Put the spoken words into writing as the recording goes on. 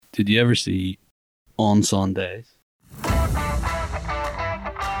Did you ever see Incendies?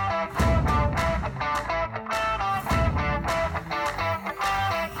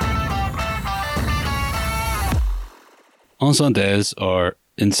 Incendies, or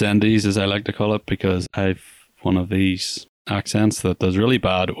Incendies as I like to call it, because I've one of these accents that does really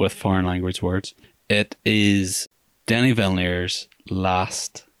bad with foreign language words. It is Denis Villeneuve's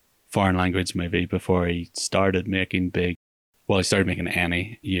last foreign language movie before he started making he started making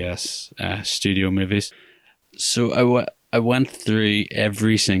any US studio movies. So I went through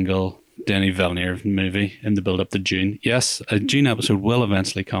every single Denis Villeneuve movie in the build up to June. Yes, a June episode will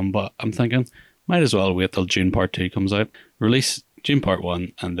eventually come, but I'm thinking might as well wait till June Part 2 comes out. Release June Part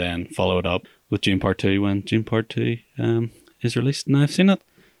 1 and then follow it up with June Part 2 when June Part 2 is released and I've seen it.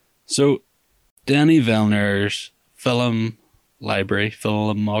 So Denis Villeneuve's filmography.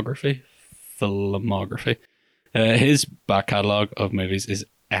 His back catalogue of movies is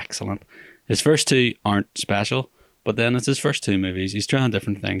excellent. His first two aren't special, but then it's his first two movies. He's trying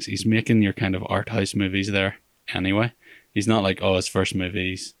different things. He's making your kind of art house movies there anyway. He's not like, his first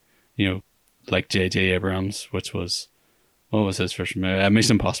movies, like J.J. Abrams, what was his first movie?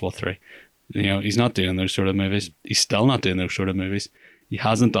 Mission Impossible 3. He's not doing those sort of movies. He's still not doing those sort of movies. He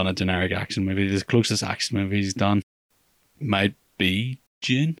hasn't done a generic action movie. The closest action movie he's done might be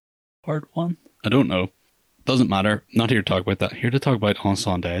June Part 1. I don't know. Doesn't matter. Not here to talk about that. Here to talk about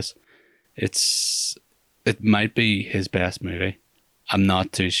Incendies. It might be his best movie. I'm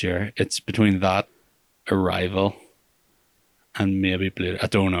not too sure. It's between that, Arrival, and maybe Blue. I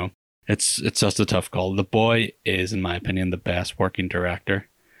don't know. It's just a tough call. The boy is, in my opinion, the best working director.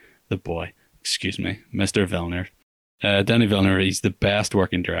 Mr. Villeneuve. Denis Villeneuve, he's the best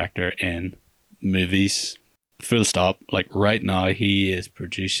working director in movies. Full stop. Like right now, he is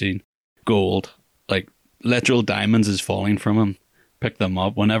producing gold. Like literal diamonds is falling from him. Pick them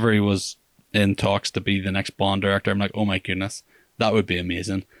up. Whenever he was in talks to be the next Bond director, I'm like, oh my goodness, that would be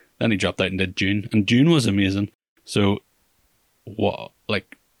amazing. Then he dropped out and did Dune, and Dune was amazing. So,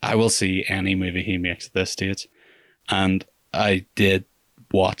 I will see any movie he makes at this stage, and I did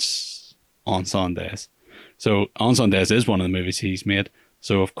watch Incendies. So Incendies is one of the movies he's made.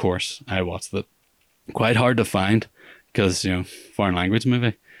 So of course I watched it. Quite hard to find because foreign language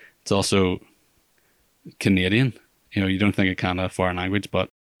movie. It's also Canadian. You don't think of Canada foreign language, but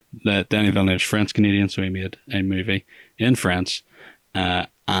Denis Villeneuve's French Canadian, so he made a movie in French,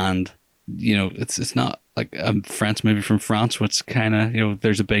 and it's not like a French movie from France, which kind of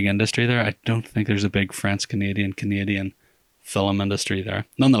there's a big industry there. I don't think there's a big French Canadian film industry there.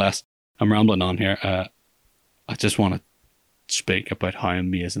 Nonetheless, I'm rambling on here. I just want to speak about how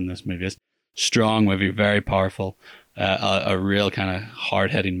amazing this movie is. Strong movie, very powerful, a real kind of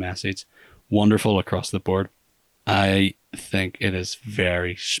hard-hitting message, wonderful across the board. I think it is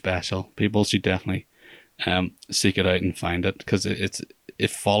very special. People should definitely seek it out and find it, because it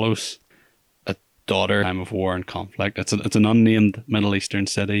follows a daughter time of war and conflict. It's an unnamed Middle Eastern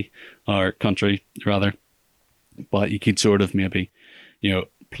city or country rather, but you could sort of maybe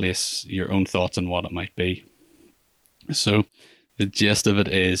place your own thoughts on what it might be. So the gist of it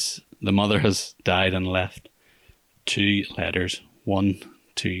is the mother has died and left 2 letters, one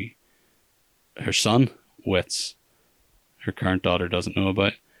to her son, which her current daughter doesn't know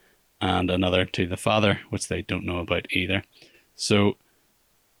about, and another to the father, which they don't know about either. So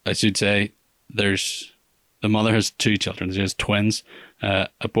I should say the mother has 2 children. She has twins, a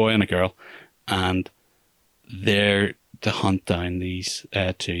boy and a girl, and they're to hunt down these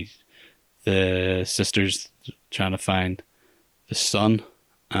 2. The sister's trying to find the son,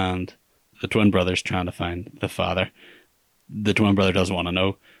 and the twin brother's trying to find the father. The twin brother doesn't want to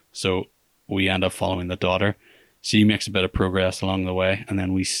know, so we end up following the daughter. She makes a bit of progress along the way, and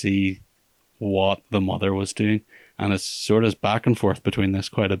then we see what the mother was doing, and it's sort of back and forth between this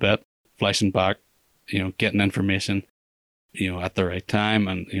quite a bit, flashing back, getting information, at the right time,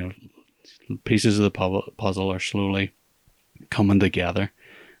 and pieces of the puzzle are slowly coming together,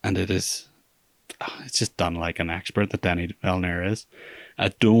 and it's just done like an expert that Denis Villeneuve is. I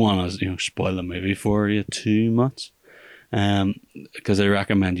don't want to spoil the movie for you too much, because I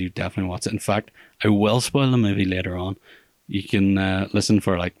recommend you definitely watch it. In fact, I will spoil the movie later on. You can listen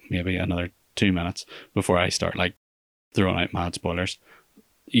for maybe another 2 minutes before I start throwing out mad spoilers.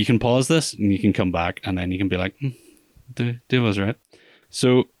 You can pause this and you can come back, and then you can be like, Dave was right.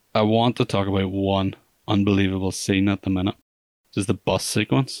 So I want to talk about one unbelievable scene at the minute. This is the bus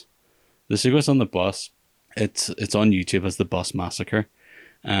sequence. The sequence on the bus, it's on YouTube as the Bus Massacre.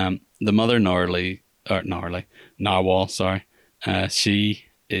 The mother Narwhal, she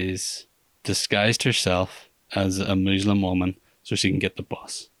is disguised herself as a Muslim woman so she can get the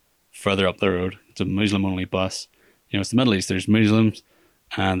bus. further up the road. It's a Muslim only bus. It's the Middle East. There's Muslims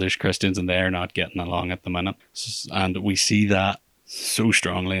and there's Christians, and they're not getting along at the minute. And we see that so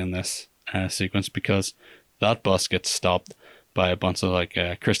strongly in this sequence, because that bus gets stopped by a bunch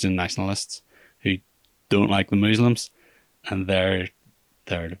of Christian nationalists who don't like the Muslims, and they're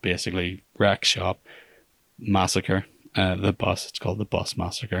there to basically wreck shop, massacre the bus. It's called the Bus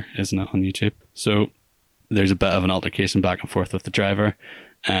Massacre, isn't it, on YouTube? So there's a bit of an altercation back and forth with the driver,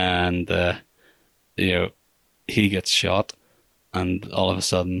 and he gets shot, and all of a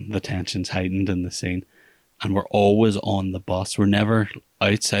sudden the tension's heightened in the scene, and we're always on the bus. We're never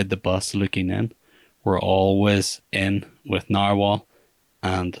outside the bus looking in. We're always in with Narwhal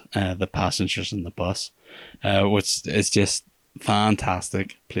and the passengers in the bus, which is just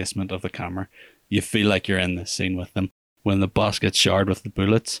fantastic placement of the camera. You feel like you're in this scene with them. When the bus gets shard with the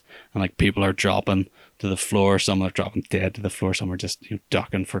bullets, and people are dropping to the floor, some are dropping dead to the floor, some are just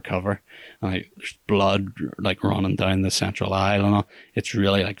ducking for cover, and there's blood running down the central aisle and all. It's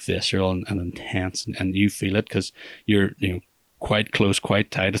really visceral and intense, and you feel it because you're quite close, quite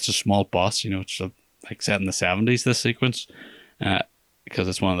tight. It's a small bus, it's set in the 70s, this sequence, because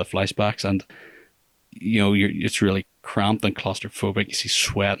it's one of the flashbacks, and it's really cramped and claustrophobic. You see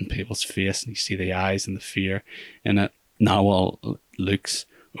sweat in people's face, and you see the eyes and the fear in it. Narwhal looks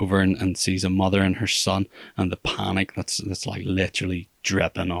over and sees a mother and her son, and the panic that's literally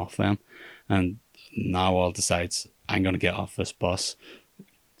dripping off them. And Narwhal decides, I'm going to get off this bus.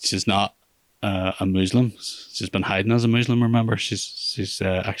 She's not a Muslim. She's been hiding as a Muslim, remember? She's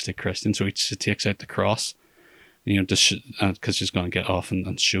actually Christian, so she takes out the cross, because she's going to get off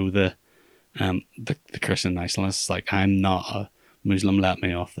and show the Christian nationalists, I'm not a Muslim, let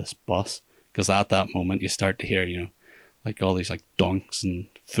me off this bus. Because at that moment you start to hear all these donks and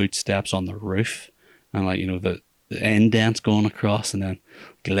footsteps on the roof, and the indents going across, and then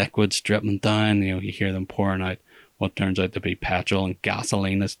liquids dripping down. You hear them pouring out what turns out to be petrol, and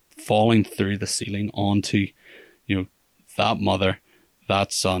gasoline is falling through the ceiling onto that mother,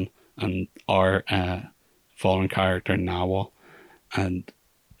 that son, and our fallen character Narwhal. And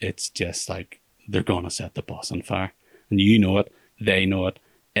it's just they're going to set the bus on fire. And you know it, they know it,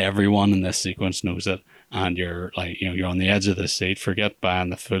 everyone in this sequence knows it. And you're you're on the edge of the seat. Forget buying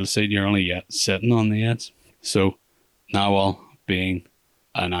the full seat, you're only yet sitting on the edge. So Narwhal, being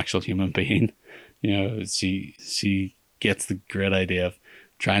an actual human being, she gets the great idea of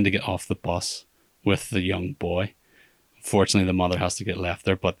trying to get off the bus with the young boy. Fortunately, the mother has to get left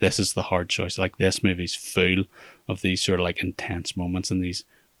there, but this is the hard choice. This movie's full of these sort of intense moments and these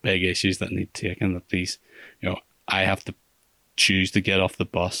big issues that need taken, that these, I have to choose to get off the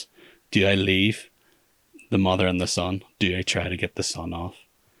bus. Do I leave the mother and the son? Do I try to get the son off?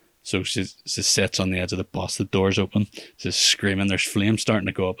 So she sits on the edge of the bus, the door's open, she's screaming, there's flames starting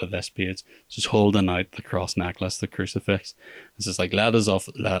to go up at this page. She's holding out the cross necklace, the crucifix. It's just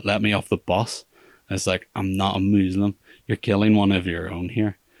let me off the bus. And it's I'm not a Muslim, you're killing one of your own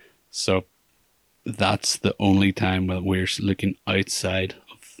here. So that's the only time when we're looking outside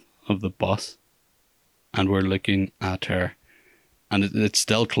of the bus, and we're looking at her, and it's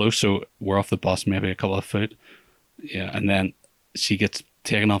still close, so we're off the bus maybe a couple of foot, and then she gets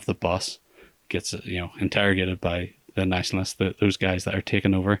taken off the bus, gets interrogated by the nationalists, those guys that are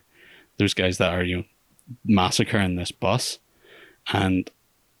taking over, those guys that are massacring this bus. And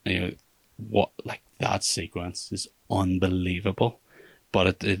that sequence is unbelievable,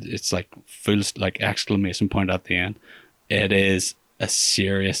 but it's full exclamation point at the end. It is a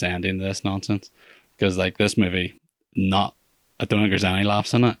serious ending to this nonsense, because this movie, I don't think there's any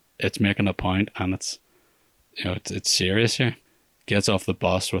laughs in it. It's making a point, and it's it's serious here. Gets off the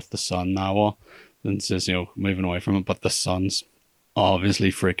bus with the son Narwhal, and says moving away from it, but the son's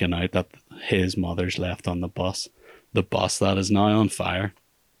obviously freaking out that his mother's left on the bus that is now on fire,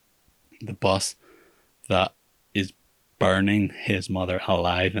 the bus that is burning his mother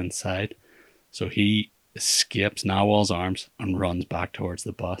alive inside. So he escapes Narwhal's arms and runs back towards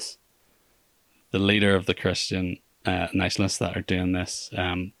the bus. The leader of the Christian nationalists that are doing this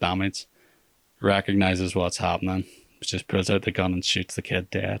damage recognizes what's happening, just pulls out the gun and shoots the kid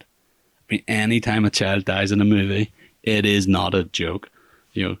dead. I mean, anytime a child dies in a movie, it is not a joke.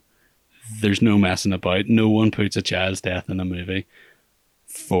 There's no messing about. No one puts a child's death in a movie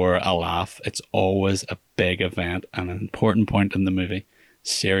for a laugh. It's always a big event and an important point in the movie,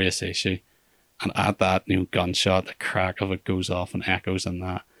 serious issue. And at that gunshot, the crack of it goes off and echoes in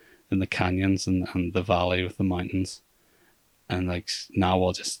the canyons and the valley with the mountains. And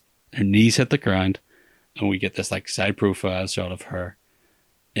Narwhal her knees hit the ground, and we get this side profile shot of her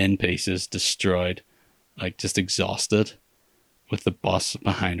in pieces, destroyed, just exhausted, with the bus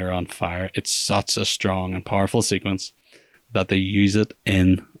behind her on fire. It's such a strong and powerful sequence that they use it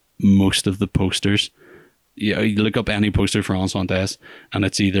in most of the posters. You look up any poster for Incendies, and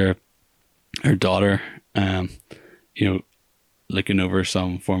it's either her daughter, looking over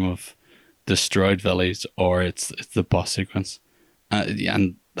some form of destroyed village, or it's the bus sequence.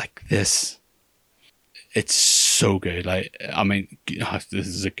 And like this, it's so good. Like, I mean, this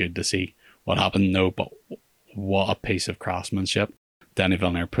is good to see what happened. No, but what a piece of craftsmanship Denis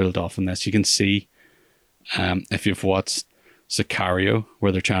Villeneuve pulled off in this. You can see, if you've watched Sicario,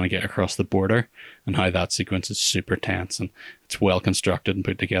 where they're trying to get across the border, and how that sequence is super tense and it's well constructed and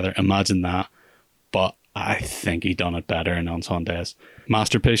put together. Imagine that, but I think he done it better in Incendies.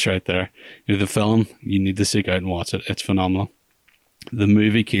 Masterpiece right there. The film, you need to seek out and watch it. It's phenomenal. The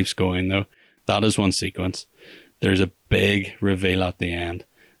movie keeps going though. That is one sequence. There's a big reveal at the end.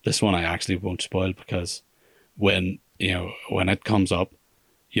 This one I actually won't spoil, because when it comes up,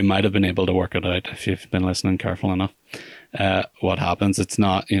 you might have been able to work it out if you've been listening careful enough. What happens? It's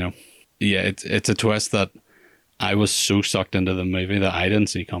not, it's a twist that I was so sucked into the movie that I didn't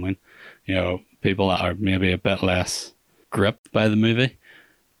see coming. People that are maybe a bit less gripped by the movie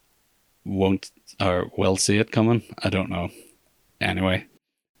won't or will see it coming. I don't know. Anyway,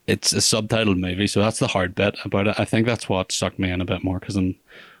 it's a subtitled movie, so that's the hard bit about it. I think that's what sucked me in a bit more, because I'm,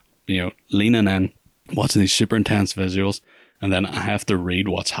 leaning in, watching these super intense visuals, and then I have to read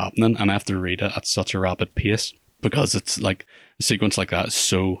what's happening, and I have to read it at such a rapid pace, because it's like a sequence like that is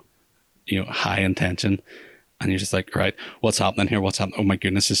so, high in tension. And you're just like, right, what's happening here? What's happening? Oh my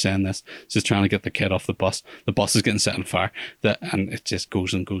goodness, she's saying this. She's trying to get the kid off the bus. The bus is getting set on fire. And it just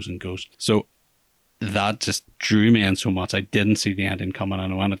goes and goes and goes. So that just drew me in so much. I didn't see the ending coming.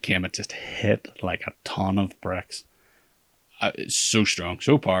 And when it came, it just hit like a ton of bricks. It's so strong,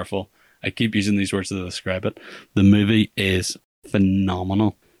 so powerful. I keep using these words to describe it. The movie is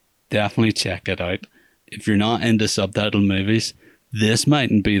phenomenal. Definitely check it out. If you're not into subtitled movies, this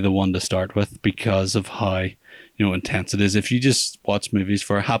mightn't be the one to start with, because of how intense it is. If you just watch movies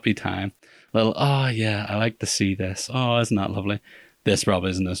for a happy time, oh yeah, I like to see this. Oh, isn't that lovely? This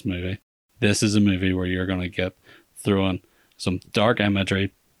probably isn't this movie. This is a movie where you're going to get thrown some dark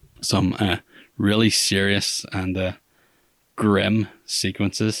imagery, some really serious and grim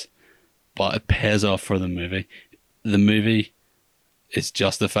sequences, but it pays off for the movie. The movie is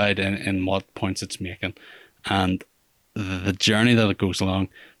justified in what points it's making, and the journey that it goes along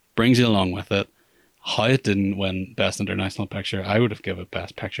brings you along with it. How it didn't win Best International Picture, I would have given it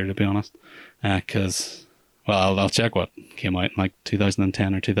Best Picture, to be honest, because I'll check what came out in like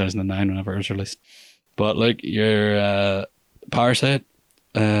 2010 or 2009 whenever it was released. But like your Parasite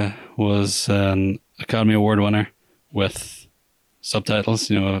was an Academy Award winner with subtitles.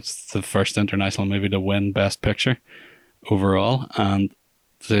 It's the first international movie to win Best Picture overall, and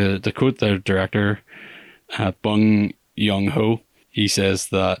the quote the director, Bong Joon-ho, he says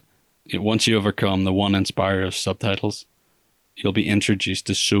that once you overcome the one inspirer of subtitles, you'll be introduced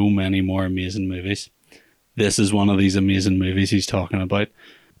to so many more amazing movies. This is one of these amazing movies he's talking about.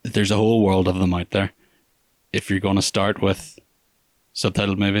 There's a whole world of them out there. If you're going to start with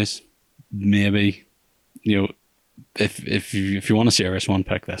subtitled movies, maybe, if you want a serious one,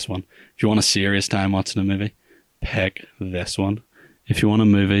 pick this one. If you want a serious time watching a movie, pick this one. If you want a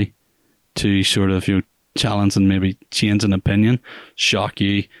movie to sort of challenge and maybe change an opinion, shock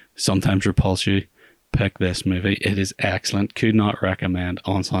you, sometimes repulse you, pick this movie. It is excellent. Could not recommend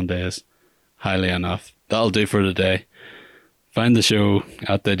Incendies highly enough. That'll do for today. Find the show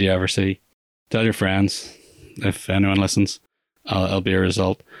at Did You Ever See. Tell your friends, if anyone listens. It'll be a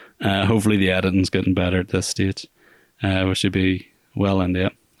result. Hopefully the editing's getting better at this stage. We should be well into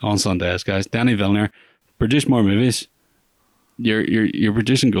it. Incendies, guys. Denis Villeneuve, produce more movies. You're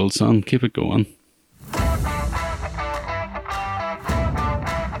producing gold, son. Keep it going.